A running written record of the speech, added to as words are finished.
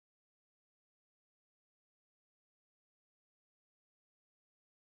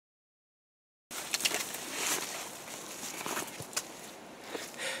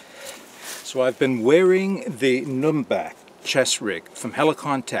So I've been wearing the Numbat chest rig from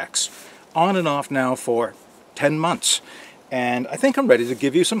Helikon-Tex on and off now for 10 months. And I think I'm ready to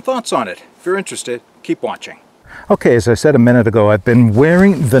give you some thoughts on it. If you're interested, keep watching. Okay, as I said a minute ago, I've been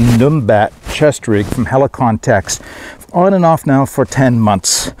wearing the Numbat chest rig from Helikon-Tex on and off now for 10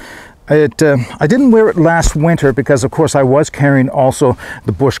 months. I didn't wear it last winter because, of course, I was carrying also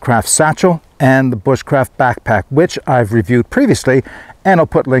the bushcraft satchel and the bushcraft backpack, which I've reviewed previously, and I'll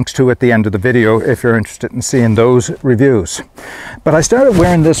put links to at the end of the video if you're interested in seeing those reviews. But I started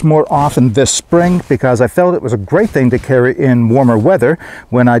wearing this more often this spring because I felt it was a great thing to carry in warmer weather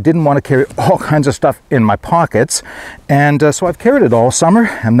when I didn't want to carry all kinds of stuff in my pockets. And so I've carried it all summer,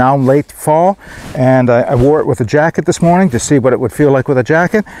 and now late fall, and I wore it with a jacket this morning to see what it would feel like with a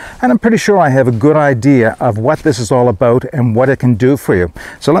jacket, and I'm pretty sure I have a good idea of what this is all about and what it can do for you.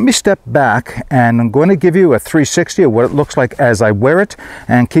 So let me step back, and I'm going to give you a 360 of what it looks like as I wear it.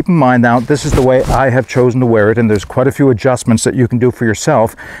 And keep in mind now, this is the way I have chosen to wear it, and there's quite a few adjustments that you can do for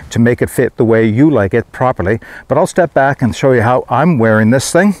yourself to make it fit the way you like it properly. But I'll step back and show you how I'm wearing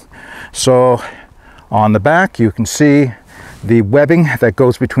this thing. So on the back you can see the webbing that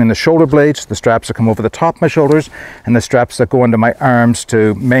goes between the shoulder blades, the straps that come over the top of my shoulders, and the straps that go under my arms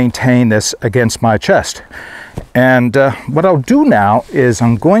to maintain this against my chest. And what I'll do now is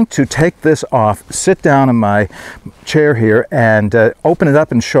I'm going to take this off, sit down in my chair here, and open it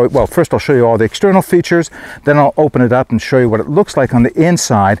up and show you. Well, first I'll show you all the external features, then I'll open it up and show you what it looks like on the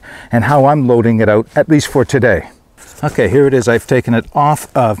inside and how I'm loading it out, at least for today. Okay, here it is. I've taken it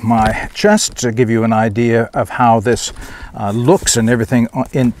off of my chest to give you an idea of how this looks and everything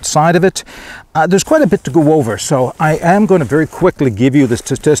inside of it. There's quite a bit to go over, so I am going to very quickly give you the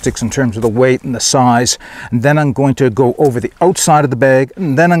statistics in terms of the weight and the size, and then I'm going to go over the outside of the bag,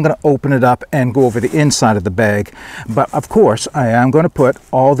 and then I'm going to open it up and go over the inside of the bag. But of course, I am going to put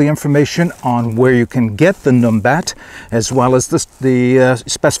all the information on where you can get the Numbat, as well as the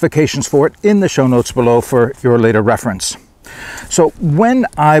specifications for it in the show notes below for your later reference. So when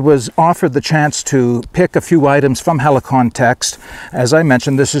I was offered the chance to pick a few items from Helikon-Tex, as I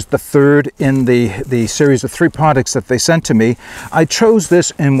mentioned, this is the third in the series of 3 products that they sent to me. I chose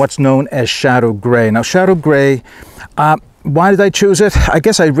this in what's known as Shadow Gray. Now, Shadow Gray, why did I choose it? I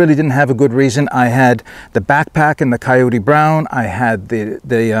guess I really didn't have a good reason. I had the backpack in the Coyote Brown. I had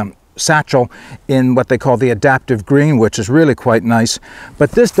the satchel in what they call the adaptive green, which is really quite nice,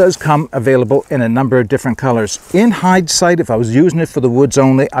 but this does come available in a number of different colors. In hindsight, if I was using it for the woods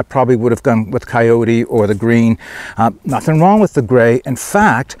only, I probably would have gone with coyote or the green. Nothing wrong with the gray. In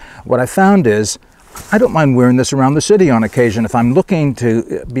fact, what I found is I don't mind wearing this around the city on occasion. If I'm looking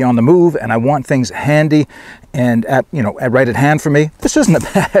to be on the move and I want things handy and right at hand for me, this isn't a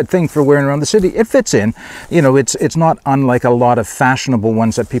bad thing for wearing around the city. It fits in. It's not unlike a lot of fashionable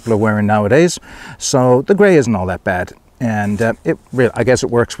ones that people are wearing nowadays. So the gray isn't all that bad. And I guess it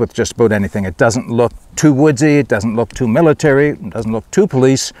works with just about anything. It doesn't look too woodsy, it doesn't look too military, it doesn't look too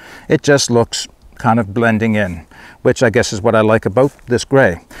police. It just looks kind of blending in, which I guess is what I like about this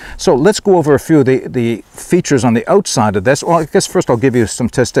gray. So let's go over a few of the features on the outside of this. Well, I guess first I'll give you some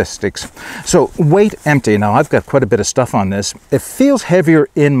statistics. So weight empty. Now I've got quite a bit of stuff on this. It feels heavier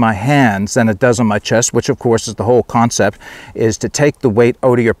in my hands than it does on my chest, which of course is the whole concept, is to take the weight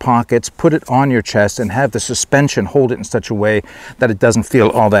out of your pockets, put it on your chest, and have the suspension hold it in such a way that it doesn't feel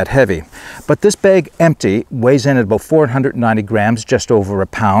all that heavy. But this bag empty weighs in at about 490 grams, just over a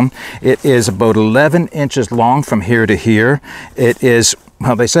pound. It is about 11 inches long from here to here. It is,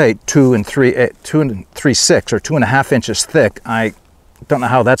 well, they say 2 and 3/6 or 2.5 inches thick. I don't know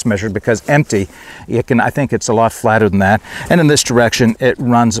how that's measured because empty, I think it's a lot flatter than that. And in this direction, it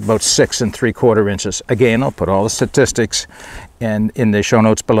runs about 6 3/4 inches. Again, I'll put all the statistics in the show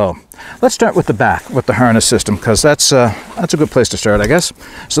notes below. Let's start with the back, with the harness system, because that's a good place to start, I guess.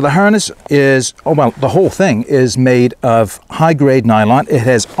 So the harness is, the whole thing is made of high-grade nylon. It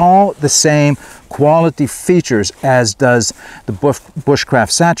has all the same quality features as does the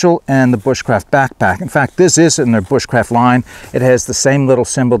bushcraft satchel and the bushcraft backpack. In fact, this is in their bushcraft line. It has the same little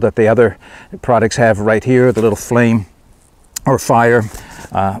symbol that the other products have right here, the little flame or fire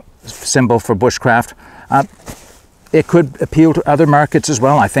symbol for bushcraft. It could appeal to other markets as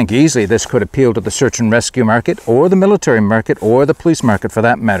well. I think easily this could appeal to the search and rescue market or the military market or the police market for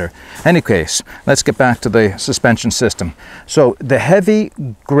that matter. Any case, let's get back to the suspension system. So the heavy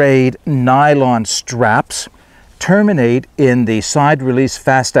grade nylon straps terminate in the side release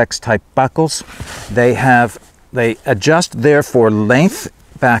Fastex type buckles. They adjust there for length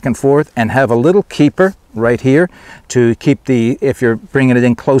back and forth and have a little keeper right here to keep if you're bringing it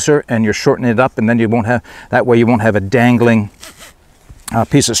in closer and you're shortening it up, and then you won't have, that way you won't have a dangling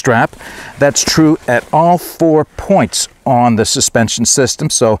piece of strap. That's true at all 4 points on the suspension system.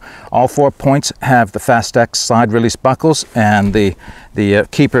 So all 4 points have the Fast-Tex side release buckles and the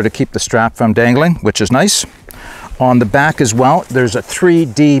keeper to keep the strap from dangling, which is nice. On the back as well, there's a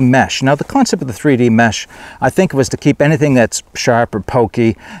 3D mesh. Now the concept of the 3D mesh, I think, was to keep anything that's sharp or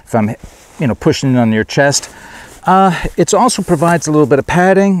pokey from, you know, pushing on your chest. It also provides a little bit of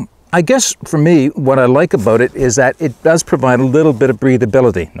padding. I guess for me, what I like about it is that it does provide a little bit of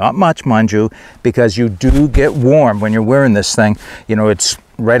breathability. Not much, mind you, because you do get warm when you're wearing this thing. You know, it's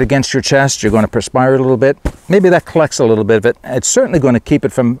right against your chest. You're going to perspire a little bit. Maybe that collects a little bit of it. It's certainly going to keep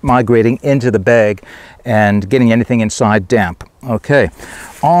it from migrating into the bag and getting anything inside damp. Okay,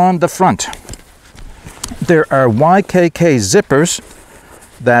 on the front, there are YKK zippers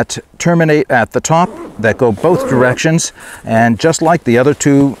that terminate at the top, that go both directions, and just like the other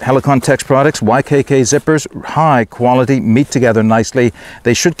two Helikon-Tex products, YKK zippers, high quality, meet together nicely.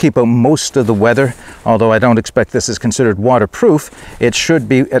 They should keep out most of the weather, although I don't expect this is considered waterproof. It should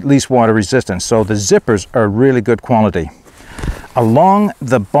be at least water resistant, so the zippers are really good quality. Along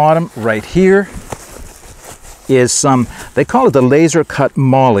the bottom right here is some, they call it the laser cut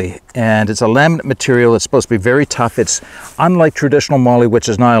moly, and it's a laminate material. It's supposed to be very tough. It's unlike traditional moly, which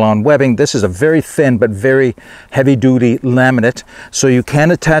is nylon webbing. This is a very thin but very heavy duty laminate, so you can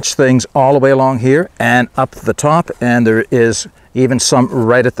attach things all the way along here and up the top, and there is even some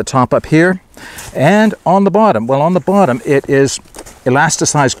right at the top up here. And on the bottom, well, on the bottom it is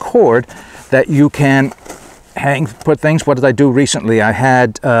elasticized cord that you can put things. What did I do recently? I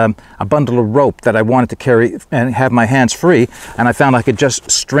had a bundle of rope that I wanted to carry and have my hands free, and I found I could just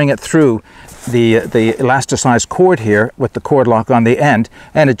string it through the elasticized cord here with the cord lock on the end,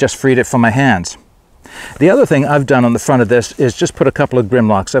 and it just freed it from my hands. The other thing I've done on the front of this is just put a couple of grim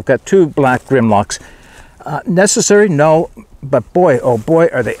locks. I've got 2 black grim locks. Necessary? No, but boy, oh boy,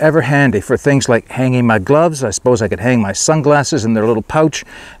 are they ever handy for things like hanging my gloves. I suppose I could hang my sunglasses in their little pouch.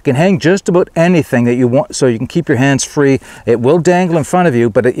 You can hang just about anything that you want, so you can keep your hands free. It will dangle in front of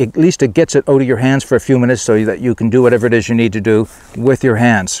you, but at least it gets it out of your hands for a few minutes so that you can do whatever it is you need to do with your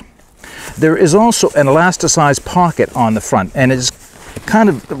hands. There is also an elasticized pocket on the front, and it's kind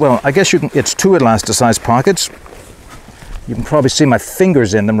of, well, I guess you can, it's 2 elasticized pockets. You can probably see my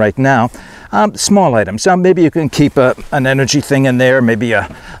fingers in them right now. Small items. Maybe you can keep an energy thing in there, maybe a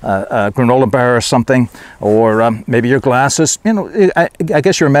granola bar or something, or maybe your glasses. You know, I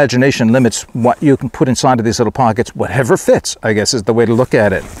guess your imagination limits what you can put inside of these little pockets. Whatever fits, I guess, is the way to look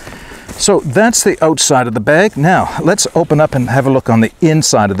at it. So that's the outside of the bag. Now, let's open up and have a look on the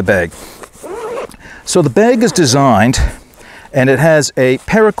inside of the bag. So the bag is designed, and it has a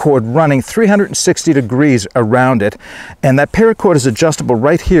paracord running 360 degrees around it, and that paracord is adjustable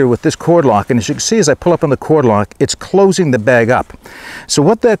right here with this cord lock, and as you can see, as I pull up on the cord lock, it's closing the bag up. So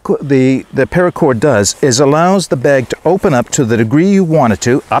what the paracord does is allows the bag to open up to the degree you want it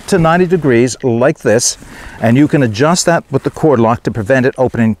to, up to 90 degrees like this, and you can adjust that with the cord lock to prevent it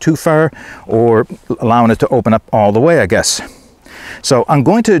opening too far or allowing it to open up all the way, I guess. So I'm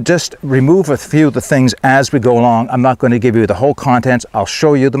going to just remove a few of the things as we go along. I'm not going to give you the whole contents. I'll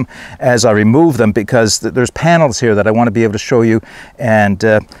show you them as I remove them, because there's panels here that I want to be able to show you and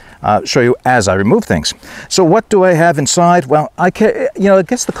show you as I remove things. So what do I have inside? Well, I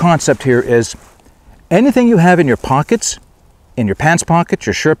guess the concept here is anything you have in your pockets, in your pants pockets,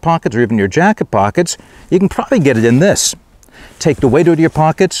 your shirt pockets, or even your jacket pockets, you can probably get it in this. Take the weight out of your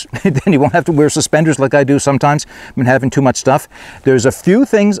pockets, then you won't have to wear suspenders like I do sometimes. I've been having too much stuff. There's a few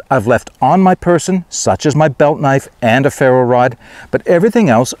things I've left on my person, such as my belt knife and a ferro rod, but everything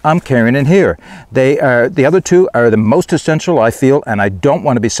else I'm carrying in here. The other 2 are the most essential, I feel, and I don't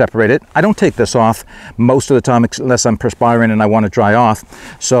want to be separated. I don't take this off most of the time unless I'm perspiring and I want to dry off.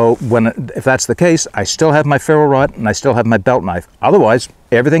 So if that's the case, I still have my ferro rod and I still have my belt knife. Otherwise,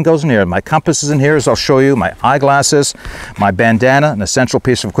 everything goes in here. My compass is in here, as I'll show you, my eyeglasses, my bandana, an essential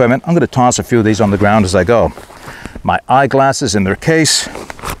piece of equipment. I'm going to toss a few of these on the ground as I go. My eyeglasses in their case.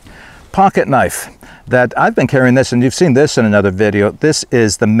 Pocket knife. That I've been carrying this, and you've seen this in another video. This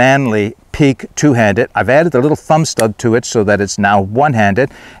is the Manly Peak 2-handed. I've added a little thumb stud to it so that it's now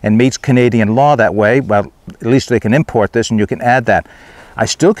one-handed and meets Canadian law that way. Well, at least they can import this and you can add that. I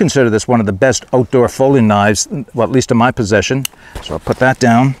still consider this one of the best outdoor folding knives, well, at least in my possession. So I'll put that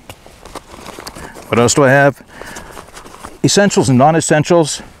down. What else do I have? Essentials and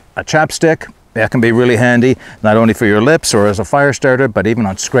non-essentials. A chapstick. That can be really handy, not only for your lips or as a fire starter, but even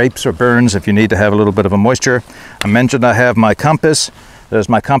on scrapes or burns if you need to have a little bit of a moisture. I mentioned I have my compass. There's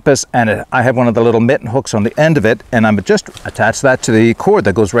my compass, and I have one of the little mitten hooks on the end of it, and I'm just attach that to the cord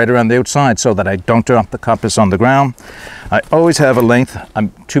that goes right around the outside so that I don't drop the compass on the ground. I always have a length.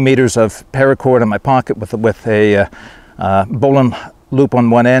 I'm 2 meters of paracord in my pocket with a bowline loop on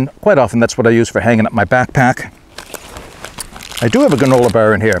one end. Quite often that's what I use for hanging up my backpack. I do have a granola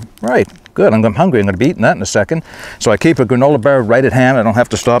bar in here. Right, good. I'm hungry. I'm going to be eating that in a second. So I keep a granola bar right at hand. I don't have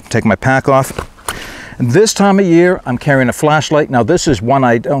to stop and take my pack off. This time of year, I'm carrying a flashlight. Now, this is one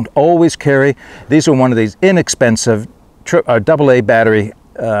I don't always carry. These are one of these inexpensive AA battery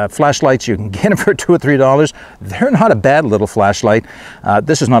flashlights. You can get them for $2 or $3. They're not a bad little flashlight.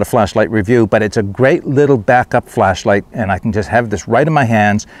 This is not a flashlight review, but it's a great little backup flashlight, and I can just have this right in my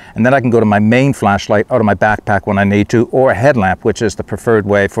hands, and then I can go to my main flashlight out of my backpack when I need to, or a headlamp, which is the preferred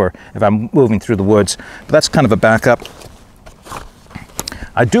way for if I'm moving through the woods. But that's kind of a backup.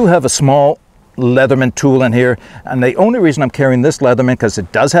 I do have a small Leatherman tool in here, and the only reason I'm carrying this Leatherman because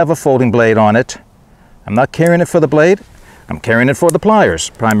it does have a folding blade on it. I'm not carrying it for the blade. I'm carrying it for the pliers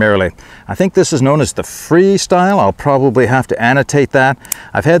primarily. I think this is known as the Freestyle. I'll probably have to annotate that.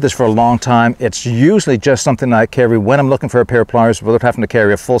 I've had this for a long time. It's usually just something I carry when I'm looking for a pair of pliers without having to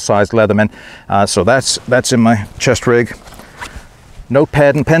carry a full-size Leatherman. So that's in my chest rig.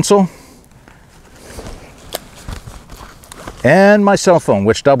 Notepad and pencil. And my cell phone,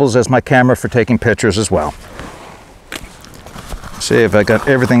 which doubles as my camera for taking pictures as well. See if I got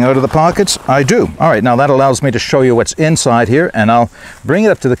everything out of the pockets. I do. All right, now that allows me to show you what's inside here, and I'll bring it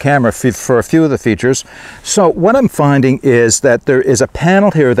up to the camera for a few of the features. So what I'm finding is that there is a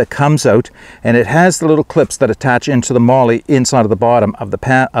panel here that comes out, and it has the little clips that attach into the MOLLE inside of the bottom of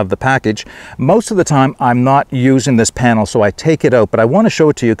the package. Most of the time I'm not using this panel, so I take it out, but I want to show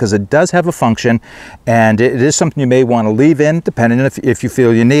it to you because it does have a function, and it is something you may want to leave in depending if you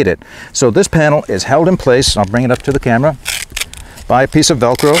feel you need it. So this panel is held in place. I'll bring it up to the camera by a piece of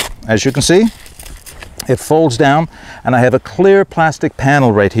Velcro. As you can see, it folds down, and I have a clear plastic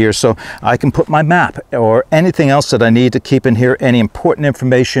panel right here, so I can put my map or anything else that I need to keep in here, any important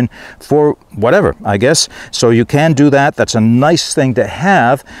information for whatever, I guess. So you can do that. That's a nice thing to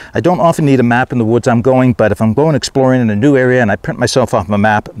have. I don't often need a map in the woods I'm going, but if I'm going exploring in a new area and I print myself off a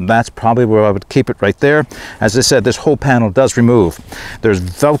map, that's probably where I would keep it, right there. As I said, this whole panel does remove. There's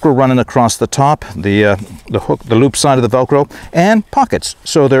Velcro running across the top, the hook, the loop side of the Velcro, and pockets.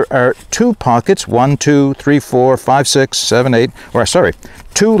 So there are 2 pockets, 1, 2, 3, 4, 5, 6, 7, 8, or sorry,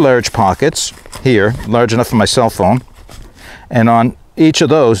 2 large pockets here, large enough for my cell phone, and on each of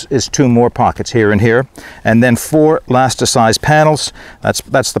those is 2 more pockets here and here, and then 4 elasticized panels.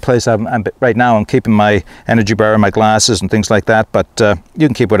 That's the place I'm right now. I'm keeping my energy bar and my glasses and things like that, but you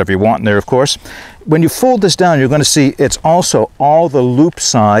can keep whatever you want in there, of course. When you fold this down, you're going to see it's also all the loop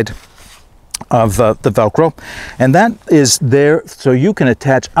side of the Velcro, and that is there so you can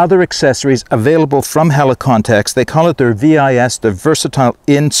attach other accessories available from Helikon-Tex. They call it their VIS, the Versatile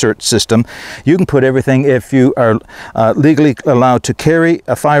Insert System. You can put everything. If you are legally allowed to carry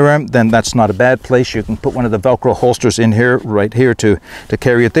a firearm, then that's not a bad place. You can put one of the Velcro holsters in here, right here, to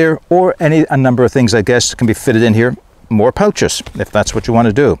carry it there, or a number of things, I guess, can be fitted in here. More pouches, if that's what you want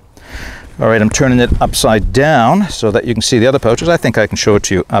to do. All right, I'm turning it upside down so that you can see the other pouches. I think I can show it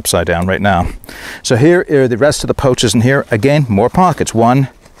to you upside down right now. So here are the rest of the pouches in here. Again, more pockets. 1,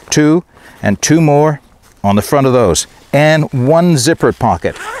 2, and 2 more on the front of those. And 1 zippered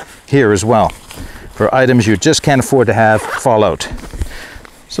pocket here as well for items you just can't afford to have fall out.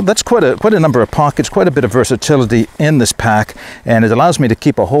 So that's quite a number of pockets, quite a bit of versatility in this pack, and it allows me to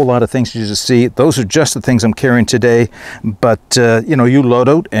keep a whole lot of things you just see. Those are just the things I'm carrying today, but you know, you load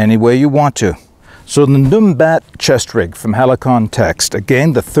out any way you want to. So the Numbat chest rig from Helikon-Tex,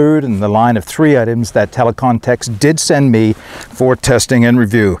 again the third in the line of 3 items that Helikon-Tex did send me for testing and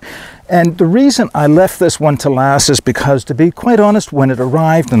review. And the reason I left this one to last is because, to be quite honest, when it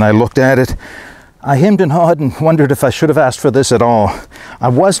arrived and I looked at it, I hemmed and hawed and wondered if I should have asked for this at all. I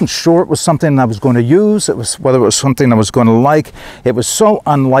wasn't sure it was something I was going to use, whether it was something I was going to like. It was so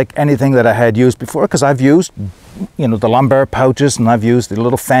unlike anything that I had used before, because I've used, you know, the lumbar pouches, and I've used the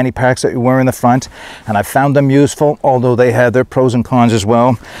little fanny packs that you wear in the front, and I found them useful, although they had their pros and cons as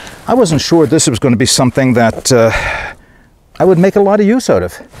well. I wasn't sure this was going to be something that I would make a lot of use out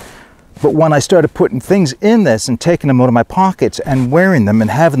of. But when I started putting things in this and taking them out of my pockets and wearing them and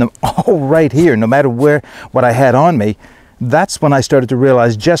having them all right here, no matter what I had on me, that's when I started to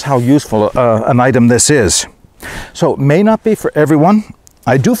realize just how useful an item this is. So it may not be for everyone.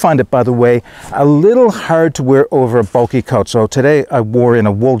 I do find it, by the way, a little hard to wear over a bulky coat. So today I wore in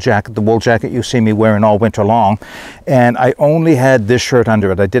a wool jacket, the wool jacket you see me wearing all winter long, and I only had this shirt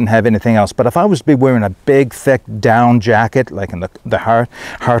under it. I didn't have anything else. But if I was to be wearing a big, thick down jacket, like in the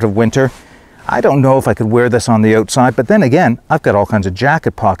heart of winter, I don't know if I could wear this on the outside, but then again, I've got all kinds of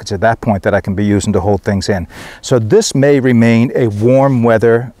jacket pockets at that point that I can be using to hold things in. So this may remain a warm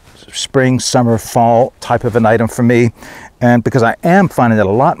weather, spring, summer, fall type of an item for me, and because I am finding it a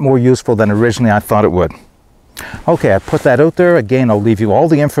lot more useful than originally I thought it would. Okay, I put that out there. Again, I'll leave you all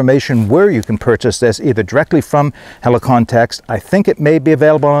the information where you can purchase this, either directly from Helikon-Tex. I think it may be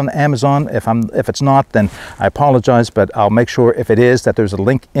available on Amazon. If it's not, then I apologize, but I'll make sure if it is that there's a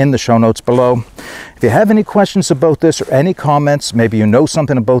link in the show notes below. If you have any questions about this or any comments, maybe you know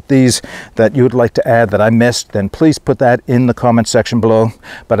something about these that you would like to add that I missed, then please put that in the comment section below.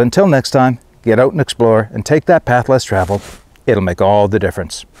 But until next time, get out and explore and take that path less traveled. It'll make all the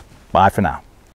difference. Bye for now.